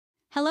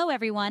Hello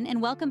everyone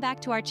and welcome back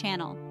to our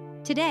channel.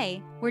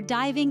 Today, we're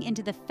diving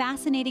into the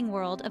fascinating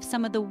world of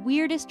some of the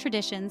weirdest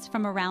traditions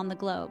from around the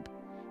globe.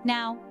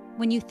 Now,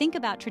 when you think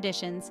about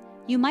traditions,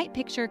 you might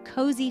picture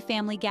cozy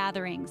family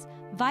gatherings,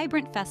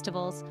 vibrant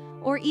festivals,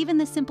 or even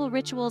the simple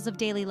rituals of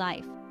daily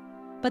life.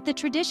 But the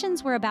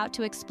traditions we're about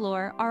to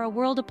explore are a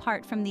world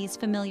apart from these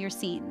familiar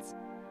scenes.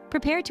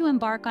 Prepare to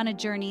embark on a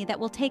journey that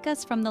will take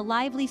us from the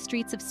lively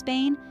streets of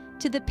Spain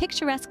to the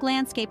picturesque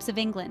landscapes of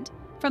England,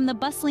 from the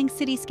bustling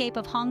cityscape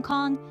of Hong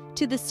Kong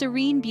to the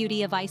serene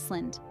beauty of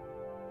Iceland.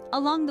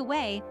 Along the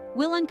way,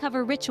 we'll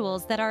uncover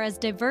rituals that are as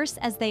diverse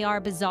as they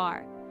are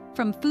bizarre,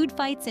 from food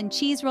fights and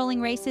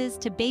cheese-rolling races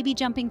to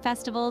baby-jumping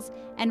festivals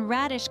and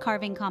radish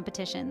carving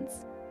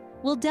competitions.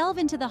 We'll delve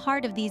into the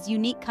heart of these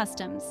unique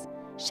customs,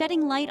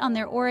 shedding light on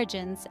their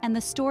origins and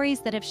the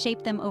stories that have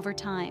shaped them over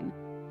time.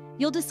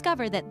 You'll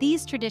discover that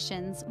these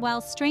traditions,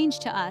 while strange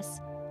to us,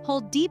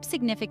 hold deep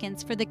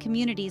significance for the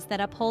communities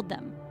that uphold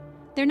them.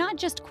 They're not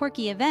just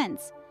quirky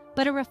events,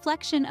 but a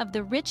reflection of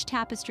the rich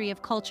tapestry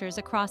of cultures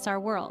across our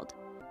world.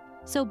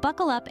 So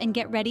buckle up and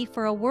get ready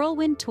for a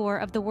whirlwind tour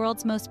of the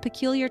world's most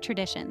peculiar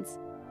traditions.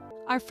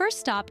 Our first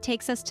stop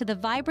takes us to the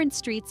vibrant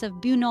streets of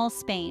Buñol,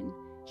 Spain.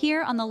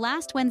 Here, on the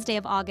last Wednesday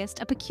of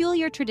August, a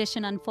peculiar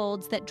tradition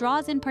unfolds that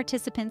draws in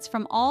participants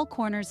from all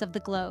corners of the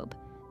globe.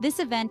 This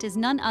event is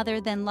none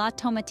other than La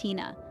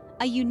Tomatina,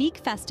 a unique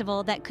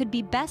festival that could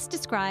be best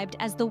described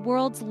as the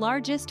world's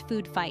largest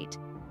food fight.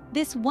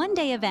 This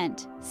one-day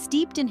event,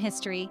 steeped in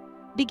history,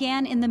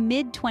 began in the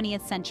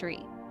mid-20th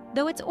century.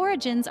 Though its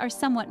origins are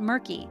somewhat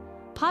murky,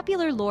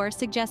 popular lore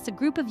suggests a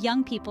group of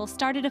young people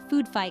started a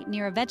food fight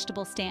near a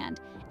vegetable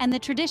stand, and the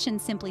tradition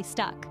simply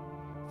stuck.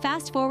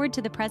 Fast forward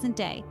to the present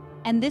day,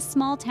 and this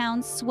small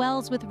town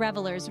swells with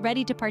revelers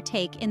ready to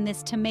partake in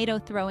this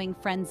tomato-throwing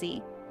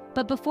frenzy.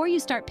 But before you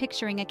start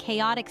picturing a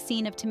chaotic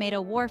scene of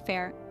tomato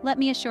warfare, let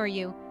me assure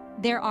you,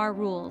 there are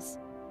rules.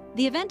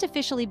 The event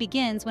officially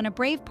begins when a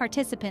brave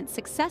participant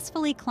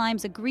successfully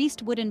climbs a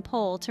greased wooden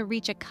pole to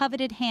reach a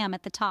coveted ham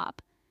at the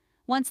top.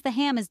 Once the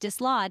ham is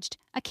dislodged,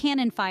 a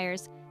cannon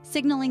fires,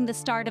 signaling the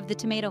start of the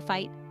tomato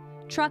fight.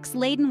 Trucks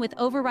laden with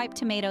overripe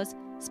tomatoes,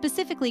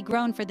 specifically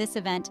grown for this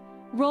event,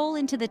 roll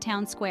into the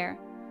town square.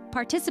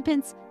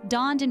 Participants,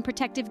 donned in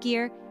protective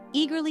gear,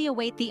 eagerly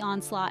await the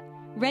onslaught,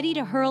 ready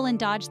to hurl and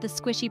dodge the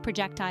squishy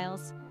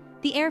projectiles.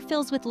 The air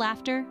fills with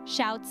laughter,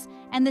 shouts,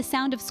 and the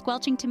sound of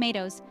squelching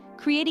tomatoes,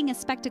 creating a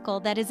spectacle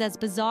that is as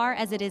bizarre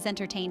as it is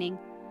entertaining.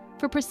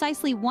 For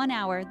precisely 1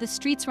 hour, the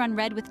streets run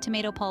red with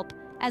tomato pulp,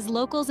 as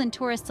locals and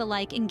tourists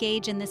alike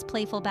engage in this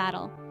playful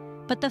battle.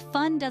 But the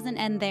fun doesn't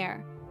end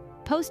there.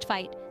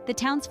 Post-fight, the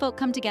townsfolk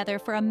come together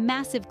for a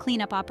massive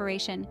cleanup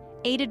operation,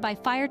 aided by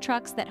fire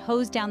trucks that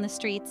hose down the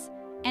streets,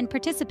 and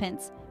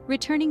participants,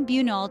 returning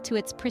Buñol to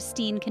its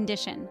pristine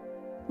condition.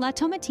 La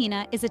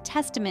Tomatina is a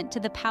testament to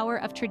the power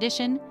of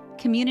tradition,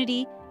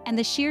 community, and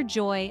the sheer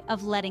joy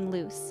of letting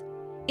loose.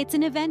 It's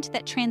an event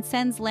that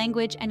transcends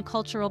language and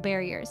cultural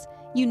barriers,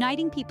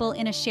 uniting people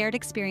in a shared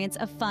experience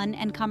of fun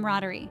and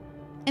camaraderie.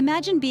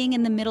 Imagine being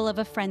in the middle of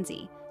a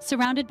frenzy,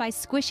 surrounded by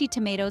squishy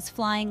tomatoes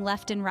flying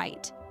left and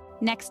right.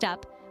 Next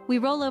up, we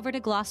roll over to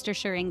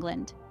Gloucestershire,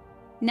 England.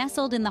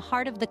 Nestled in the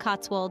heart of the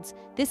Cotswolds,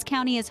 this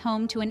county is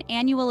home to an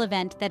annual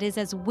event that is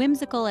as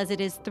whimsical as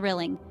it is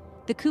thrilling,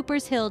 the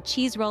Cooper's Hill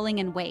Cheese Rolling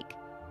and Wake.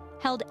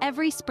 Held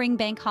every spring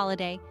bank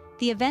holiday,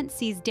 the event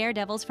sees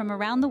daredevils from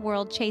around the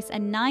world chase a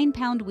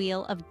 9-pound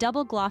wheel of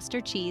double Gloucester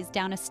cheese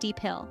down a steep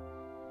hill.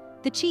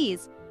 The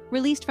cheese,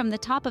 released from the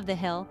top of the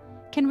hill,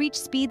 can reach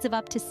speeds of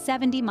up to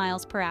 70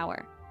 miles per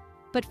hour.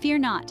 But fear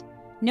not,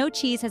 no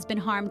cheese has been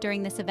harmed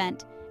during this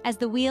event, as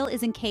the wheel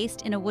is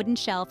encased in a wooden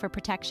shell for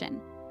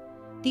protection.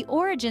 The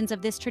origins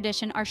of this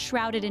tradition are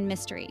shrouded in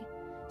mystery.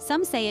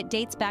 Some say it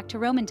dates back to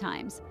Roman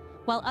times,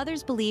 while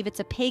others believe it's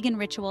a pagan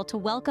ritual to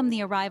welcome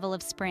the arrival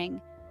of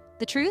spring.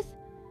 The truth?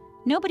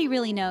 Nobody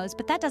really knows,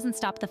 but that doesn't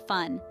stop the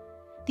fun.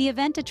 The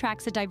event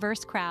attracts a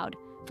diverse crowd,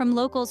 from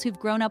locals who've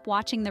grown up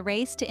watching the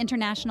race to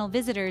international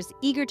visitors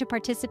eager to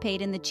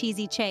participate in the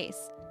cheesy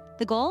chase.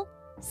 The goal?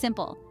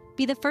 Simple.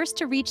 Be the first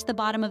to reach the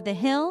bottom of the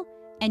hill,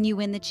 and you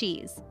win the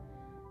cheese.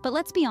 But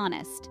let's be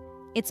honest,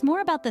 it's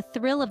more about the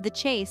thrill of the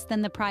chase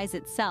than the prize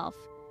itself.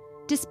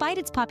 Despite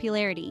its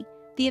popularity,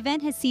 the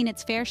event has seen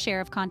its fair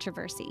share of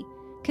controversy.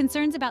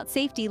 Concerns about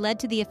safety led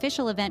to the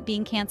official event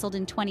being canceled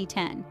in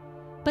 2010.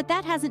 But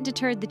that hasn't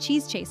deterred the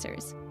cheese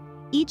chasers.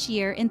 Each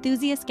year,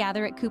 enthusiasts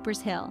gather at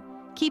Cooper's Hill,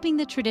 keeping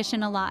the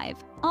tradition alive,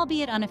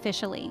 albeit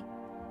unofficially.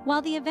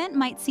 While the event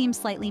might seem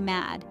slightly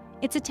mad,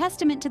 it's a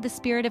testament to the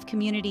spirit of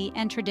community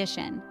and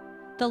tradition.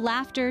 The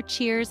laughter,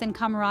 cheers, and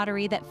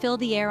camaraderie that fill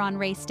the air on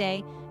race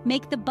day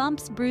make the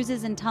bumps,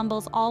 bruises, and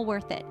tumbles all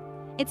worth it.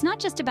 It's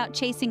not just about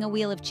chasing a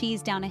wheel of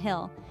cheese down a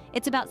hill.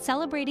 It's about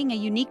celebrating a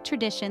unique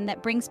tradition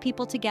that brings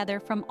people together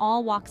from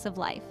all walks of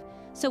life.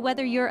 So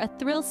whether you're a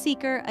thrill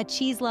seeker, a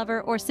cheese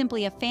lover, or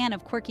simply a fan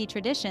of quirky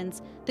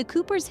traditions, the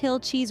Cooper's Hill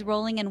Cheese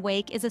Rolling and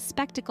Wake is a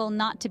spectacle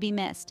not to be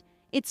missed.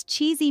 It's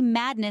cheesy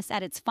madness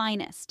at its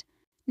finest.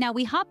 Now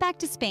we hop back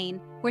to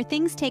Spain, where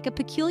things take a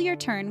peculiar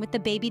turn with the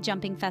baby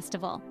jumping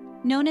festival.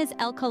 Known as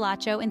El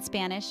Colacho in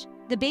Spanish,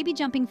 the baby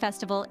jumping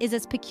festival is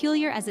as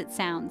peculiar as it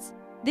sounds.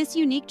 This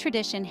unique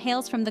tradition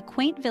hails from the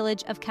quaint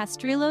village of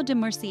Castrillo de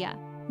Murcia,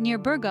 near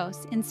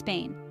Burgos in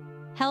Spain.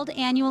 Held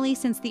annually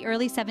since the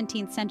early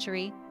 17th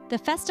century, the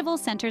festival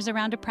centers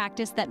around a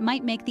practice that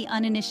might make the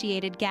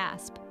uninitiated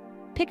gasp.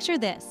 Picture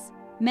this.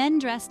 Men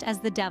dressed as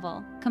the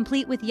devil,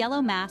 complete with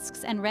yellow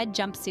masks and red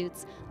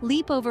jumpsuits,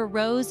 leap over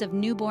rows of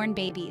newborn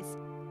babies.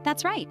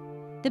 That's right.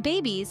 The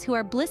babies, who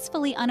are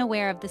blissfully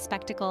unaware of the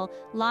spectacle,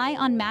 lie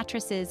on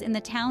mattresses in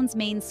the town's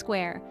main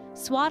square,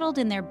 swaddled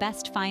in their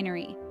best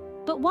finery.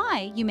 But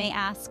why, you may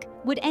ask,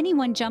 would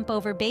anyone jump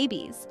over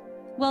babies?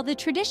 Well, the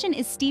tradition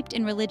is steeped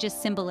in religious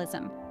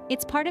symbolism.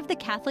 It's part of the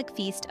Catholic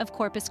feast of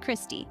Corpus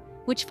Christi,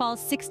 which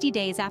falls 60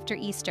 days after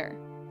Easter.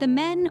 The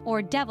men,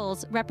 or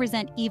devils,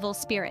 represent evil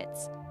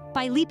spirits.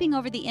 By leaping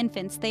over the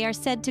infants, they are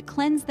said to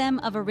cleanse them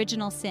of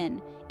original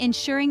sin,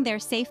 ensuring their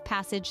safe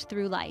passage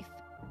through life.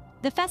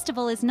 The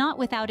festival is not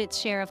without its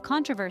share of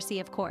controversy,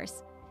 of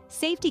course.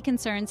 Safety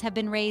concerns have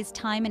been raised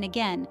time and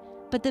again,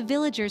 but the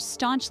villagers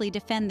staunchly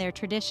defend their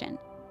tradition.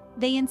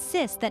 They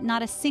insist that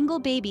not a single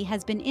baby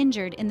has been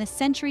injured in the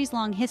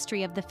centuries-long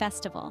history of the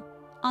festival.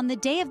 On the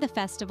day of the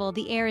festival,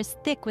 the air is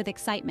thick with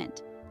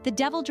excitement. The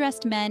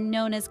devil-dressed men,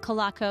 known as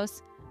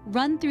colacos,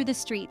 run through the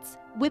streets,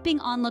 whipping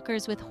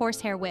onlookers with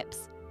horsehair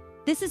whips.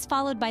 This is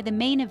followed by the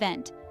main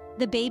event,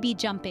 the baby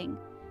jumping.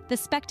 The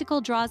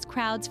spectacle draws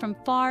crowds from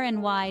far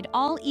and wide,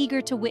 all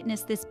eager to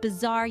witness this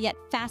bizarre yet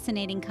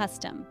fascinating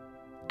custom.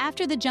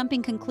 After the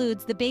jumping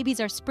concludes, the babies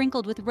are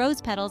sprinkled with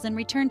rose petals and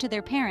returned to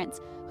their parents,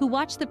 who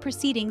watch the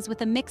proceedings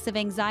with a mix of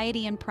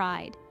anxiety and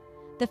pride.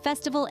 The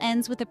festival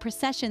ends with a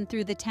procession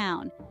through the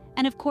town,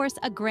 and of course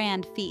a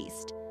grand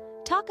feast.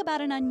 Talk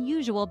about an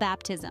unusual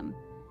baptism.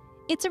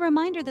 It's a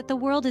reminder that the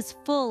world is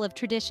full of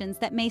traditions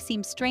that may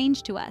seem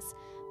strange to us,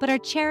 but are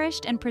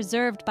cherished and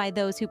preserved by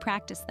those who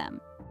practice them.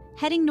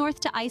 Heading north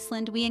to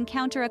Iceland, we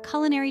encounter a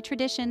culinary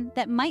tradition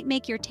that might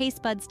make your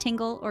taste buds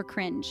tingle or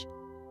cringe.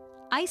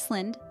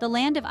 Iceland, the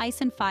land of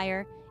ice and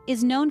fire,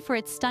 is known for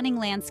its stunning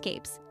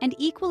landscapes, and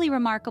equally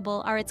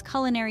remarkable are its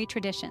culinary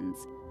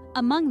traditions.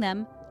 Among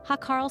them,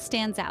 Hákarl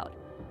stands out,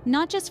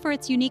 not just for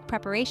its unique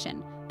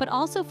preparation, but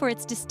also for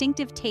its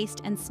distinctive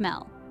taste and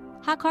smell.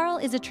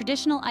 Hákarl is a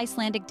traditional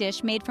Icelandic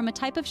dish made from a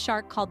type of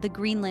shark called the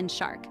Greenland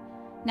shark.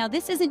 Now,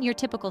 this isn't your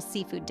typical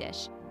seafood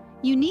dish.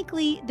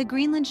 Uniquely, the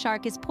Greenland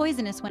shark is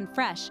poisonous when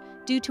fresh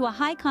due to a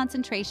high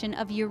concentration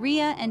of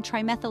urea and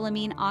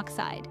trimethylamine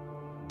oxide.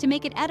 To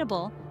make it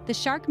edible, the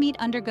shark meat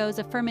undergoes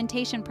a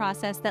fermentation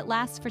process that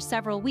lasts for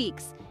several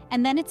weeks,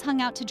 and then it's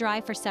hung out to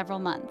dry for several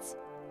months.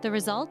 The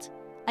result?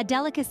 A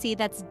delicacy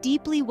that's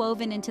deeply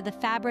woven into the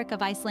fabric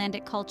of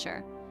Icelandic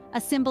culture,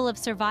 a symbol of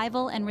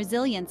survival and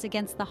resilience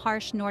against the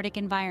harsh Nordic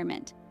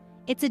environment.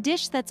 It's a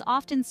dish that's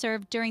often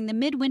served during the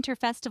midwinter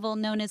festival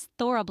known as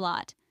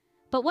Thorrablot.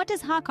 But what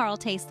does Hákarl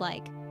taste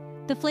like?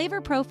 The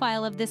flavor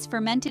profile of this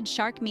fermented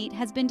shark meat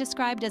has been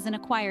described as an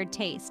acquired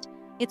taste.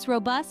 It's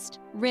robust,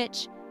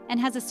 rich, and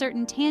has a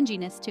certain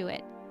tanginess to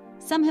it.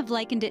 Some have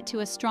likened it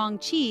to a strong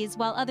cheese,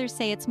 while others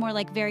say it's more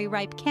like very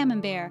ripe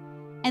camembert.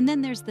 And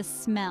then there's the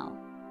smell.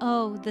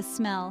 Oh, the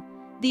smell.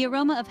 The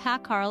aroma of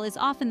Hákarl is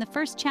often the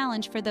first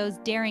challenge for those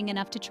daring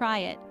enough to try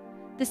it.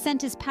 The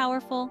scent is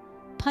powerful,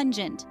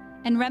 pungent,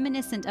 and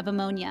reminiscent of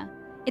ammonia.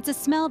 It's a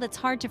smell that's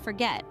hard to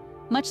forget,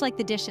 much like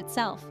the dish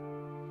itself.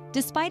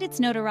 Despite its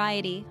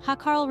notoriety,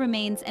 Hákarl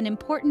remains an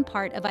important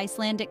part of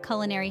Icelandic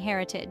culinary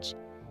heritage.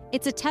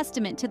 It's a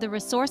testament to the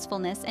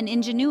resourcefulness and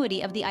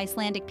ingenuity of the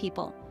Icelandic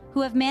people,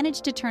 who have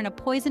managed to turn a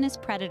poisonous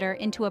predator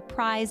into a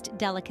prized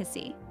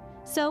delicacy.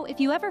 So, if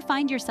you ever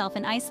find yourself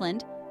in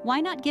Iceland, why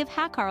not give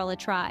Hákarl a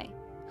try?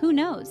 Who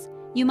knows?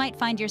 You might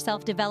find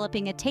yourself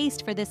developing a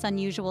taste for this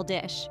unusual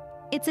dish.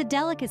 It's a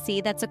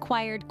delicacy that's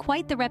acquired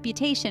quite the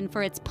reputation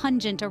for its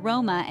pungent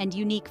aroma and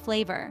unique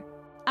flavor.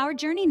 Our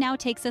journey now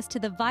takes us to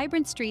the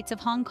vibrant streets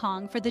of Hong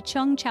Kong for the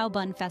Cheung Chau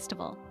Bun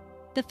Festival.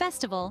 The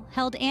festival,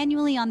 held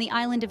annually on the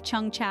island of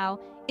Cheung Chau,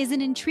 is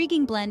an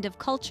intriguing blend of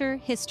culture,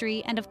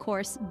 history, and of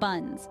course,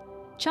 buns.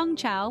 Cheung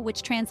Chau,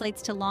 which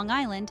translates to Long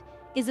Island,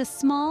 is a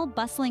small,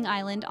 bustling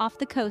island off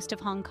the coast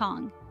of Hong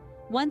Kong.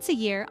 Once a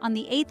year, on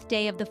the 8th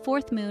day of the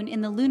 4th moon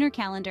in the lunar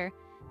calendar,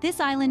 this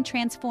island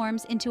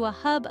transforms into a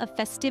hub of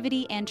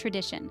festivity and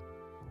tradition.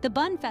 The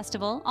Bun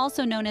Festival,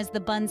 also known as the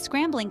Bun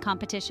Scrambling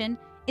Competition,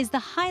 is the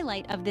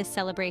highlight of this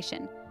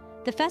celebration.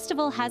 The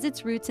festival has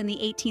its roots in the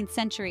 18th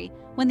century,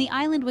 when the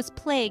island was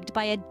plagued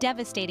by a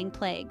devastating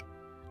plague.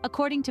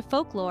 According to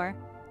folklore,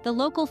 the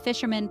local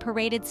fishermen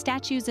paraded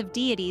statues of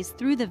deities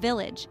through the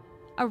village,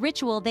 a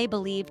ritual they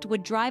believed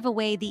would drive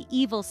away the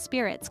evil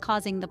spirits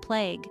causing the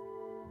plague.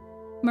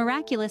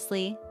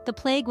 Miraculously, the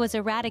plague was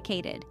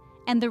eradicated,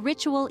 and the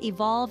ritual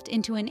evolved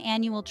into an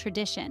annual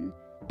tradition,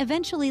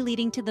 eventually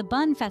leading to the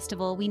Bun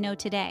Festival we know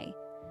today.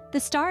 The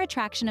star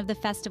attraction of the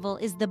festival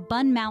is the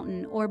Bun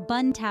Mountain or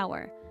Bun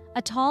Tower,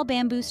 a tall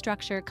bamboo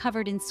structure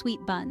covered in sweet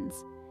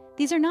buns.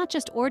 These are not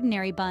just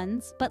ordinary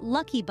buns, but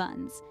lucky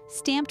buns,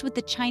 stamped with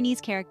the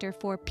Chinese character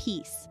for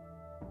peace.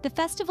 The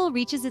festival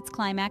reaches its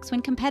climax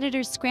when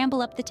competitors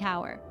scramble up the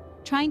tower,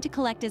 trying to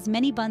collect as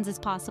many buns as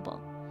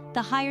possible.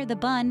 The higher the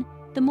bun,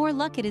 the more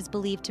luck it is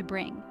believed to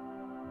bring.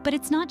 But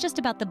it's not just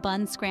about the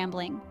bun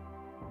scrambling.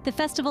 The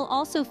festival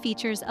also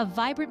features a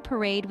vibrant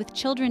parade with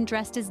children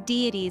dressed as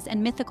deities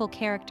and mythical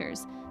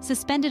characters,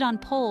 suspended on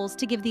poles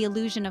to give the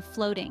illusion of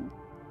floating.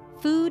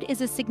 Food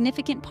is a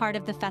significant part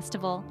of the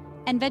festival,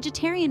 and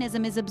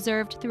vegetarianism is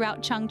observed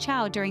throughout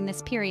Chau during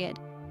this period.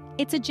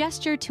 It's a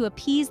gesture to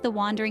appease the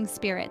wandering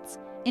spirits,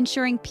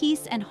 ensuring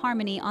peace and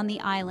harmony on the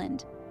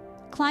island.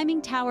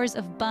 Climbing towers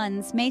of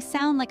buns may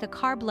sound like a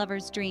carb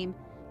lover's dream,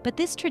 but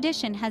this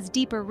tradition has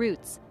deeper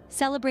roots,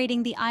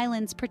 celebrating the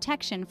island's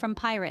protection from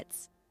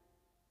pirates.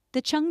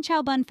 The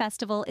Chau Bun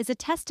Festival is a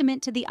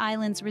testament to the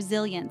island's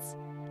resilience,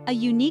 a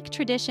unique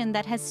tradition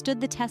that has stood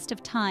the test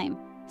of time,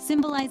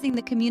 symbolizing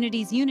the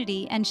community's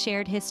unity and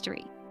shared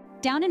history.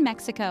 Down in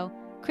Mexico,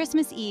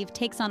 Christmas Eve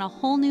takes on a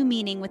whole new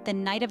meaning with the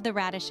Night of the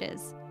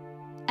Radishes.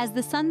 As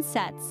the sun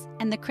sets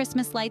and the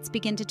Christmas lights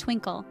begin to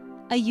twinkle,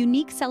 a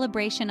unique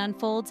celebration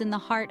unfolds in the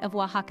heart of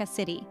Oaxaca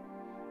City.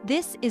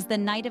 This is the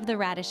Night of the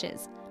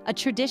Radishes, a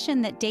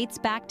tradition that dates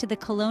back to the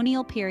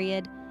colonial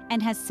period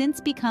and has since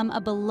become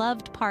a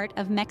beloved part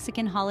of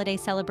Mexican holiday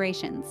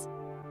celebrations.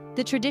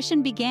 The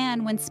tradition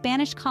began when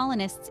Spanish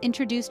colonists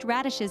introduced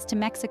radishes to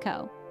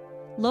Mexico.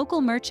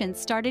 Local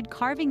merchants started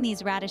carving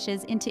these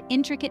radishes into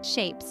intricate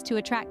shapes to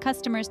attract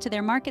customers to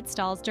their market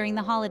stalls during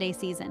the holiday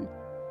season.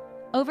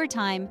 Over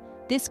time,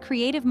 this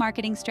creative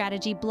marketing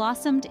strategy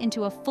blossomed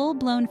into a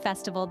full-blown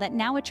festival that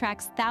now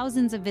attracts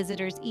thousands of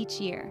visitors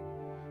each year.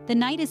 The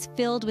night is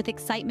filled with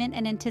excitement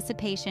and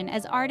anticipation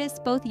as artists,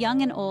 both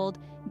young and old,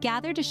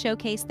 gather to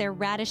showcase their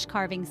radish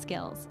carving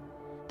skills.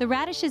 The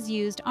radishes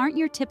used aren't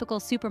your typical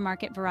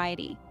supermarket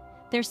variety.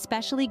 They're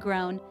specially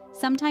grown,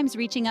 sometimes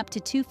reaching up to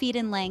 2 feet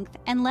in length,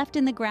 and left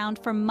in the ground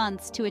for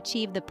months to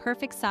achieve the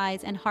perfect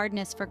size and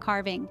hardness for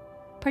carving.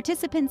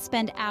 Participants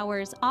spend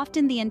hours,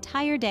 often the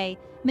entire day,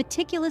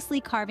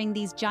 meticulously carving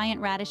these giant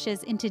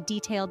radishes into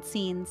detailed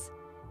scenes.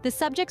 The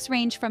subjects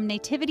range from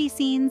nativity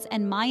scenes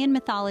and Mayan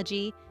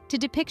mythology to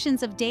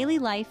depictions of daily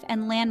life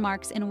and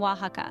landmarks in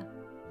Oaxaca.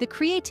 The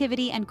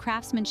creativity and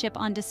craftsmanship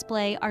on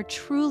display are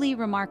truly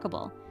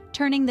remarkable,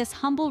 turning this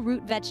humble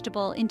root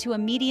vegetable into a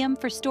medium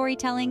for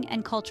storytelling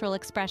and cultural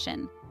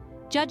expression.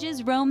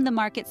 Judges roam the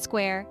market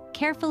square,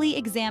 carefully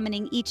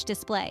examining each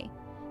display.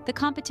 The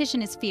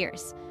competition is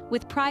fierce,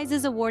 with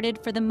prizes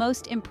awarded for the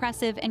most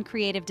impressive and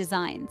creative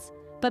designs.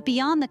 But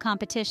beyond the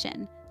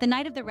competition, the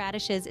Night of the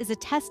Radishes is a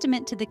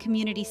testament to the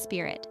community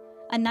spirit,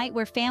 a night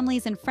where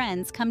families and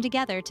friends come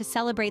together to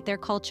celebrate their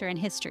culture and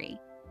history.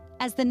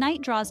 As the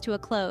night draws to a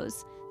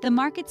close, the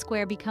market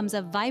square becomes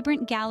a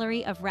vibrant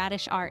gallery of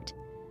radish art.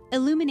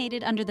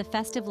 Illuminated under the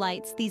festive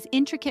lights, these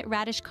intricate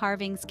radish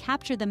carvings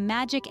capture the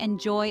magic and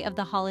joy of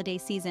the holiday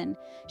season,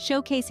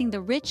 showcasing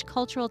the rich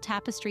cultural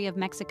tapestry of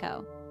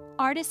Mexico.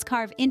 Artists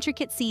carve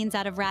intricate scenes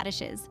out of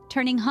radishes,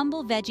 turning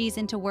humble veggies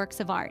into works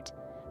of art.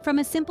 From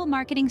a simple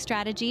marketing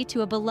strategy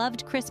to a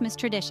beloved Christmas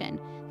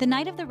tradition, the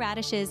Night of the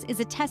Radishes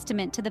is a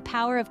testament to the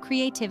power of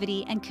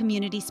creativity and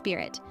community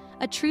spirit,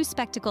 a true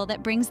spectacle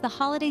that brings the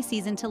holiday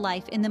season to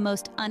life in the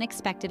most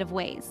unexpected of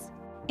ways.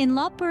 In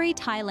Lopburi,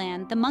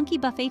 Thailand, the Monkey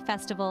Buffet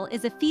Festival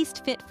is a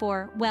feast fit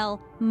for,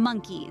 well,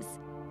 monkeys.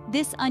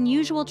 This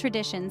unusual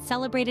tradition,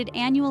 celebrated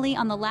annually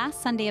on the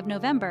last Sunday of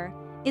November,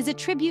 is a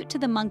tribute to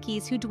the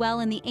monkeys who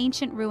dwell in the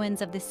ancient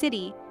ruins of the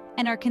city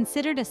and are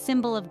considered a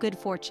symbol of good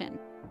fortune.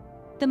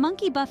 The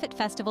Monkey Buffet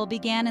Festival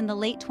began in the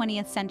late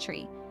 20th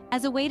century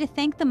as a way to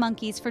thank the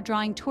monkeys for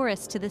drawing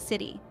tourists to the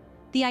city.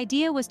 The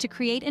idea was to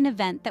create an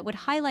event that would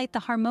highlight the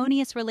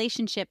harmonious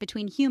relationship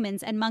between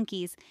humans and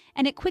monkeys,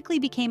 and it quickly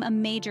became a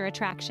major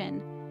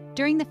attraction.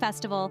 During the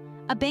festival,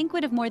 a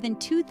banquet of more than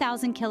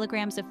 2,000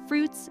 kilograms of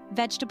fruits,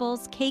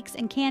 vegetables, cakes,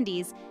 and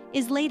candies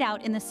is laid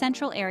out in the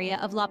central area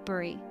of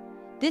Lopburi.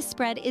 This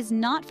spread is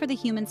not for the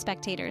human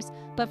spectators,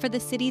 but for the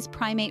city's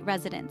primate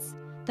residents.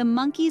 The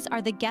monkeys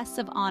are the guests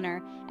of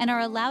honor and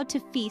are allowed to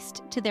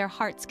feast to their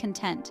heart's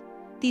content.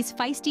 These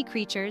feisty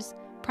creatures,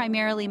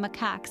 primarily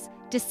macaques,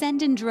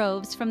 descend in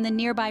droves from the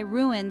nearby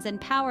ruins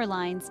and power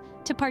lines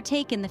to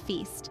partake in the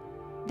feast.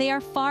 They are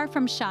far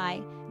from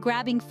shy,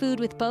 grabbing food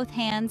with both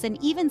hands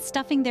and even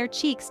stuffing their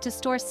cheeks to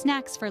store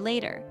snacks for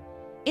later.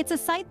 It's a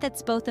sight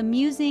that's both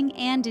amusing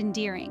and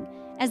endearing,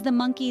 as the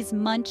monkeys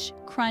munch,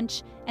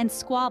 crunch, and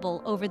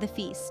squabble over the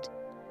feast.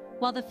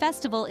 While the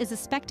festival is a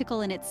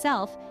spectacle in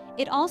itself,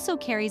 it also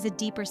carries a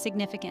deeper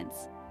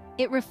significance.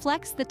 It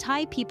reflects the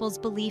Thai people's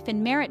belief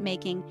in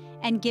merit-making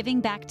and giving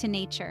back to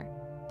nature.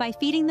 By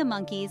feeding the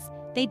monkeys,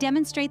 they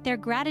demonstrate their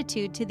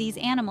gratitude to these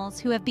animals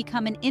who have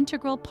become an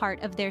integral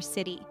part of their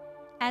city.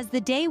 As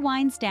the day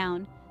winds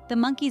down, the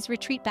monkeys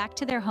retreat back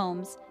to their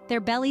homes, their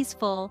bellies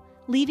full,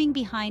 leaving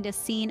behind a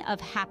scene of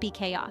happy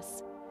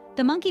chaos.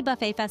 The Monkey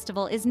Buffet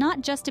Festival is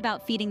not just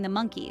about feeding the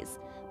monkeys,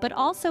 but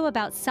also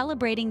about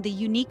celebrating the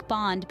unique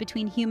bond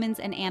between humans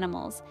and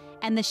animals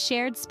and the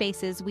shared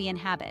spaces we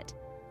inhabit.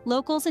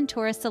 Locals and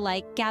tourists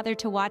alike gather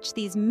to watch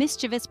these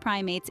mischievous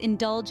primates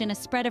indulge in a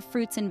spread of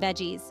fruits and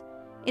veggies.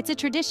 It's a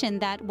tradition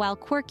that, while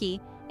quirky,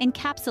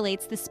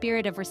 encapsulates the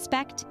spirit of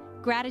respect,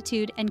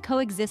 gratitude, and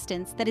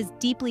coexistence that is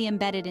deeply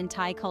embedded in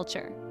Thai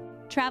culture.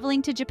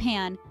 Traveling to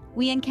Japan,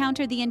 we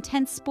encounter the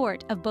intense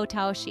sport of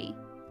Bo-taoshi.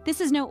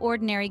 This is no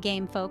ordinary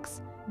game,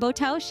 folks.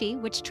 Bo-taoshi,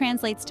 which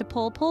translates to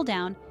pole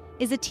pull-down,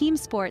 is a team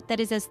sport that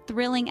is as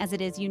thrilling as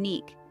it is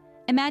unique.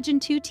 Imagine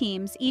two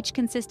teams, each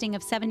consisting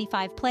of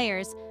 75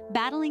 players,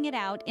 battling it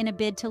out in a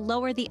bid to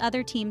lower the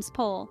other team's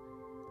pole.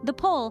 The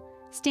pole,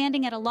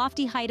 standing at a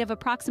lofty height of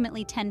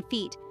approximately 10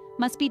 feet,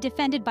 must be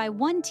defended by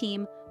one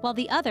team while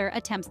the other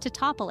attempts to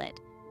topple it.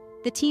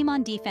 The team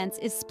on defense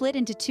is split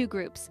into two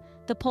groups,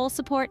 the pole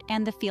support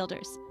and the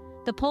fielders.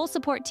 The pole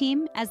support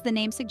team, as the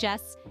name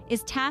suggests,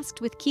 is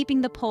tasked with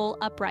keeping the pole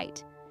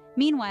upright.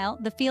 Meanwhile,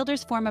 the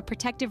fielders form a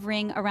protective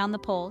ring around the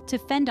pole to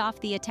fend off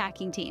the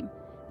attacking team.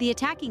 The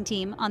attacking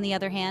team, on the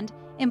other hand,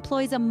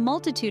 employs a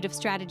multitude of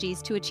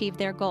strategies to achieve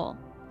their goal.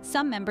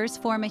 Some members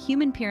form a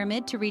human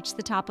pyramid to reach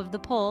the top of the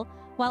pole,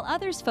 while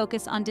others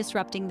focus on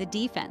disrupting the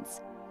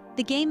defense.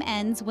 The game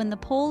ends when the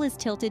pole is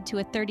tilted to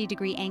a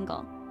 30-degree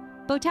angle.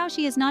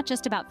 Bo-taoshi is not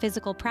just about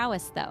physical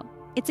prowess, though.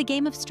 It's a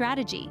game of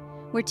strategy,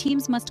 where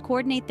teams must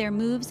coordinate their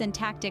moves and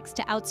tactics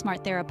to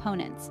outsmart their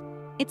opponents.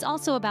 It's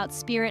also about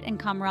spirit and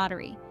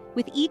camaraderie,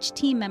 with each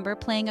team member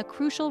playing a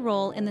crucial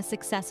role in the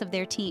success of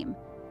their team.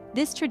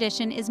 This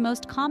tradition is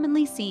most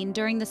commonly seen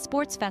during the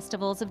sports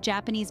festivals of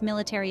Japanese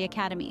military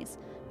academies,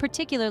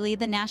 particularly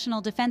the National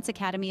Defense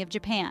Academy of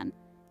Japan.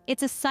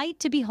 It's a sight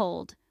to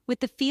behold, with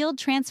the field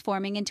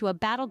transforming into a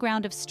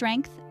battleground of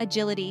strength,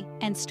 agility,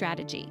 and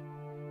strategy.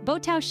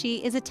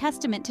 Bo-taoshi is a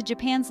testament to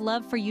Japan's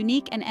love for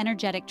unique and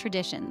energetic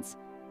traditions.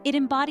 It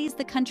embodies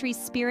the country's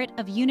spirit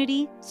of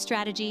unity,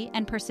 strategy,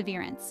 and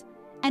perseverance.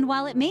 And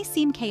while it may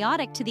seem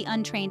chaotic to the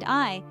untrained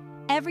eye,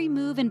 every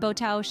move in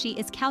Bo-taoshi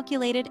is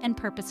calculated and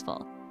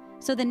purposeful.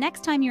 So the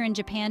next time you're in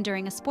Japan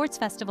during a sports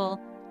festival,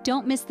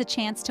 don't miss the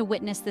chance to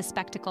witness this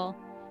spectacle.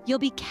 You'll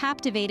be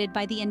captivated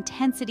by the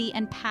intensity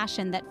and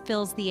passion that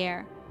fills the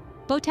air.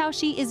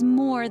 Bo-taoshi is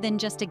more than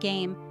just a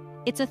game.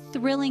 It's a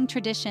thrilling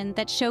tradition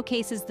that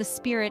showcases the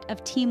spirit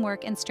of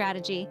teamwork and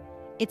strategy.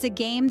 It's a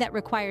game that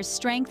requires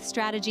strength,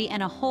 strategy,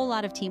 and a whole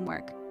lot of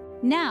teamwork.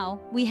 Now,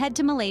 we head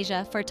to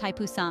Malaysia for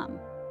Thaipusam.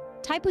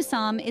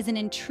 Thaipusam is an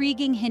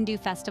intriguing Hindu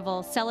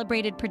festival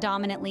celebrated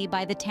predominantly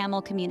by the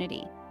Tamil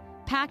community.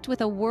 Packed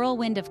with a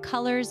whirlwind of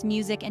colors,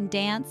 music, and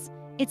dance,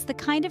 it's the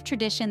kind of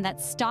tradition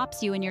that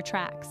stops you in your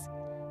tracks.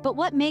 But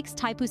what makes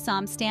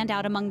Thaipusam stand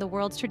out among the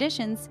world's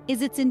traditions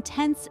is its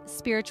intense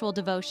spiritual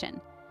devotion.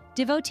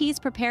 Devotees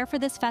prepare for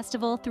this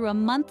festival through a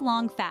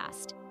month-long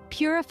fast,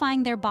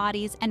 purifying their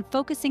bodies and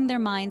focusing their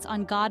minds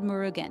on God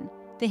Murugan,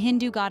 the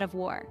Hindu god of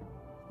war.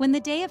 When the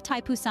day of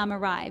Thaipusam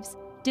arrives,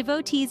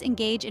 devotees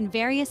engage in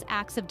various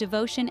acts of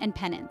devotion and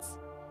penance.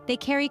 They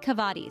carry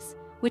kavadis,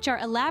 which are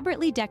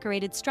elaborately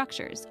decorated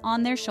structures,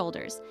 on their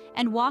shoulders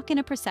and walk in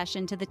a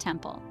procession to the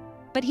temple.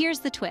 But here's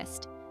the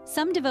twist.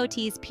 Some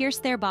devotees pierce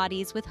their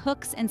bodies with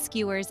hooks and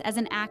skewers as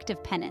an act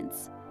of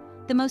penance.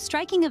 The most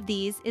striking of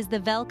these is the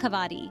vel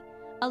kavadi,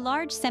 a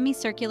large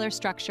semicircular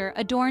structure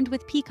adorned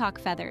with peacock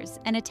feathers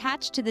and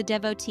attached to the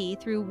devotee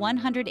through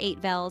 108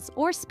 vels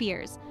or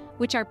spears,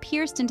 which are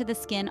pierced into the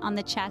skin on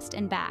the chest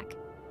and back.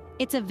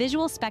 It's a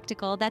visual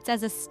spectacle that's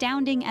as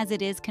astounding as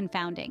it is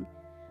confounding.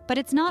 But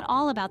it's not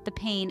all about the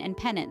pain and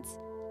penance.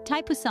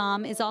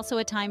 Thaipusam is also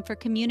a time for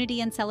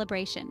community and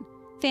celebration.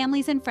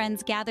 Families and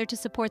friends gather to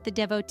support the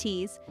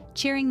devotees,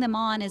 cheering them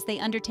on as they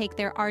undertake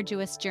their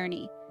arduous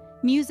journey.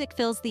 Music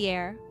fills the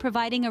air,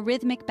 providing a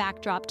rhythmic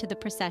backdrop to the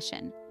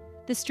procession.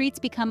 The streets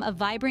become a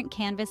vibrant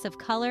canvas of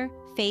color,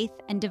 faith,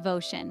 and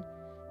devotion.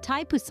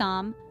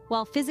 Thaipusam,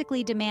 while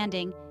physically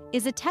demanding,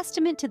 is a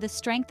testament to the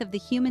strength of the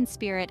human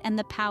spirit and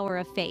the power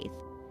of faith.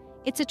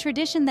 It's a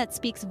tradition that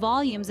speaks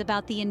volumes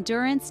about the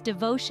endurance,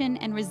 devotion,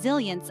 and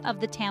resilience of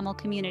the Tamil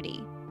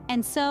community.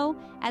 And so,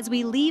 as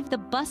we leave the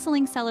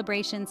bustling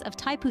celebrations of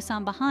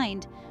Thaipusam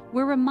behind,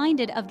 we're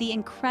reminded of the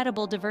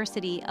incredible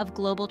diversity of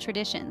global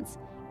traditions.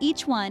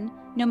 Each one,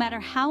 no matter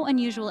how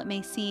unusual it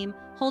may seem,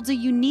 holds a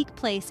unique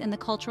place in the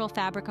cultural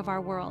fabric of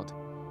our world.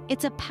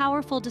 It's a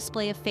powerful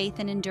display of faith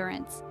and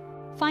endurance.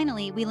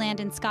 Finally, we land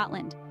in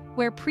Scotland,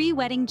 where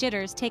pre-wedding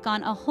jitters take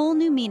on a whole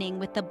new meaning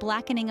with the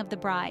blackening of the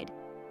bride.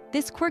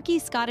 This quirky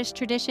Scottish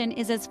tradition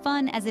is as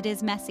fun as it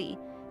is messy,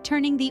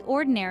 turning the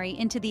ordinary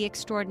into the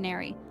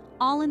extraordinary,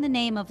 all in the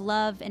name of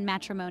love and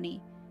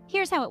matrimony.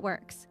 Here's how it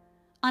works.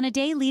 On a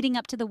day leading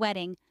up to the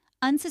wedding,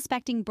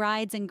 unsuspecting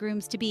brides and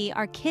grooms-to-be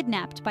are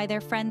kidnapped by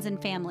their friends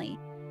and family.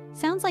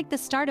 Sounds like the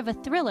start of a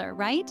thriller,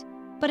 right?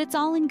 But it's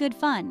all in good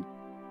fun.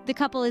 The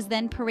couple is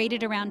then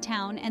paraded around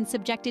town and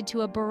subjected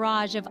to a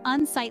barrage of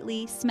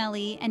unsightly,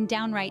 smelly, and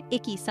downright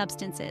icky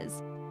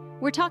substances.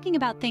 We're talking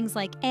about things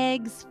like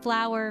eggs,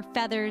 flour,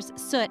 feathers,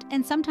 soot,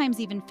 and sometimes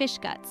even fish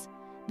guts.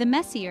 The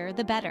messier,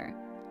 the better.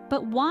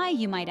 But why,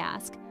 you might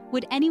ask,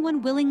 would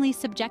anyone willingly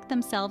subject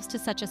themselves to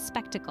such a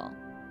spectacle?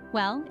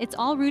 Well, it's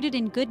all rooted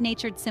in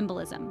good-natured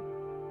symbolism.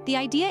 The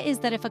idea is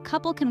that if a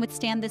couple can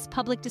withstand this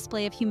public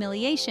display of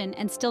humiliation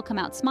and still come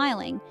out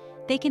smiling,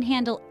 they can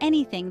handle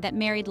anything that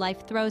married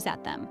life throws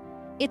at them.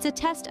 It's a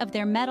test of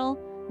their mettle,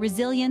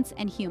 resilience,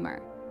 and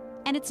humor.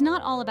 And it's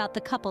not all about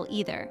the couple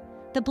either.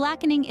 The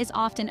blackening is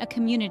often a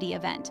community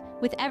event,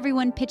 with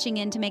everyone pitching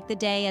in to make the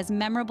day as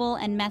memorable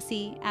and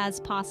messy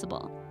as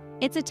possible.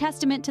 It's a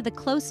testament to the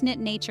close-knit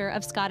nature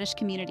of Scottish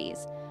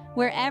communities,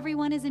 where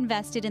everyone is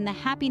invested in the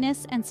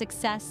happiness and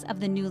success of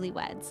the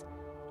newlyweds.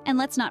 And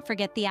let's not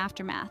forget the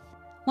aftermath.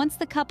 Once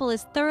the couple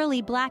is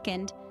thoroughly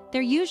blackened,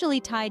 they're usually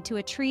tied to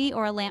a tree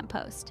or a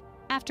lamppost.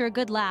 After a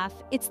good laugh,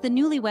 it's the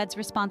newlyweds'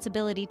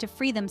 responsibility to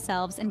free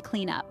themselves and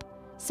clean up.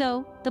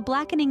 So, the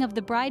blackening of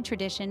the bride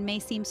tradition may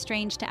seem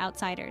strange to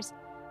outsiders,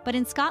 but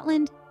in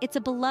Scotland, it's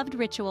a beloved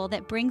ritual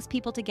that brings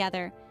people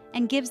together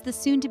and gives the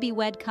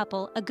soon-to-be-wed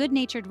couple a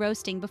good-natured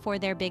roasting before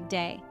their big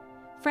day.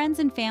 Friends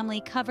and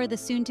family cover the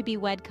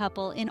soon-to-be-wed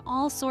couple in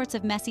all sorts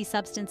of messy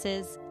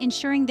substances,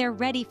 ensuring they're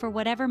ready for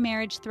whatever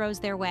marriage throws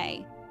their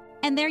way.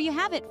 And there you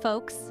have it,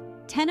 folks.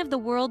 10 of the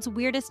world's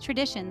weirdest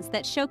traditions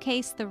that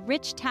showcase the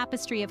rich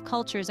tapestry of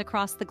cultures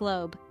across the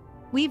globe.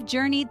 We've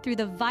journeyed through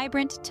the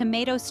vibrant,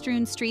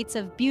 tomato-strewn streets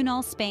of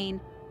Bunol,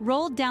 Spain,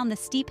 rolled down the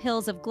steep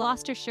hills of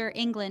Gloucestershire,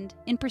 England,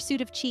 in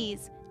pursuit of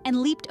cheese,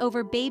 and leaped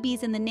over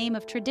babies in the name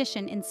of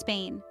tradition in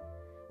Spain.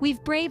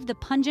 We've braved the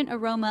pungent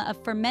aroma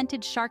of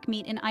fermented shark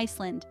meat in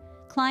Iceland,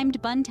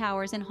 climbed bun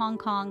towers in Hong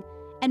Kong,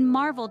 and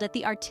marveled at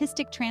the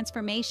artistic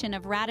transformation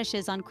of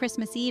radishes on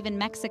Christmas Eve in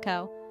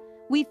Mexico.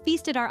 We've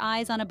feasted our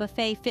eyes on a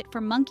buffet fit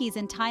for monkeys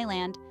in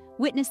Thailand,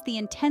 witnessed the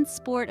intense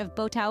sport of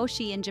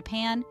Bo-taoshi in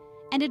Japan,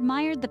 and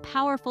admired the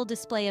powerful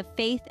display of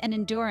faith and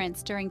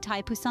endurance during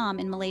Thaipusam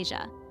in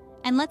Malaysia.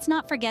 And let's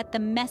not forget the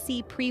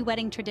messy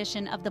pre-wedding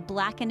tradition of the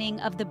blackening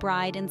of the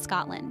bride in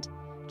Scotland.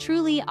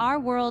 Truly, our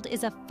world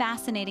is a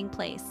fascinating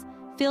place,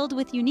 filled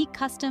with unique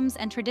customs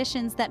and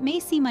traditions that may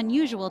seem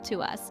unusual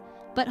to us,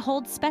 but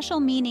hold special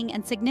meaning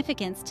and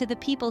significance to the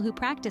people who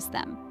practice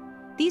them.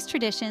 These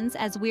traditions,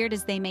 as weird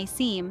as they may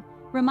seem,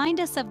 remind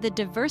us of the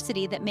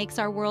diversity that makes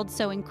our world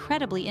so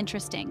incredibly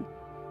interesting.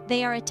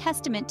 They are a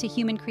testament to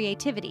human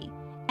creativity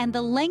and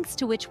the lengths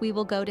to which we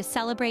will go to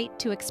celebrate,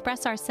 to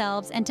express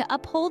ourselves, and to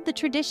uphold the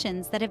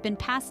traditions that have been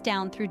passed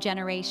down through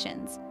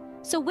generations.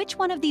 So which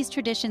one of these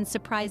traditions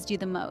surprised you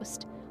the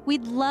most?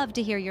 We'd love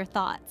to hear your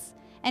thoughts.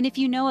 And if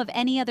you know of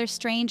any other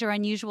strange or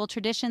unusual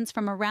traditions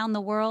from around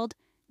the world,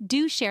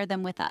 do share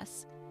them with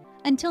us.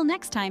 Until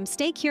next time,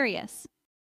 stay curious.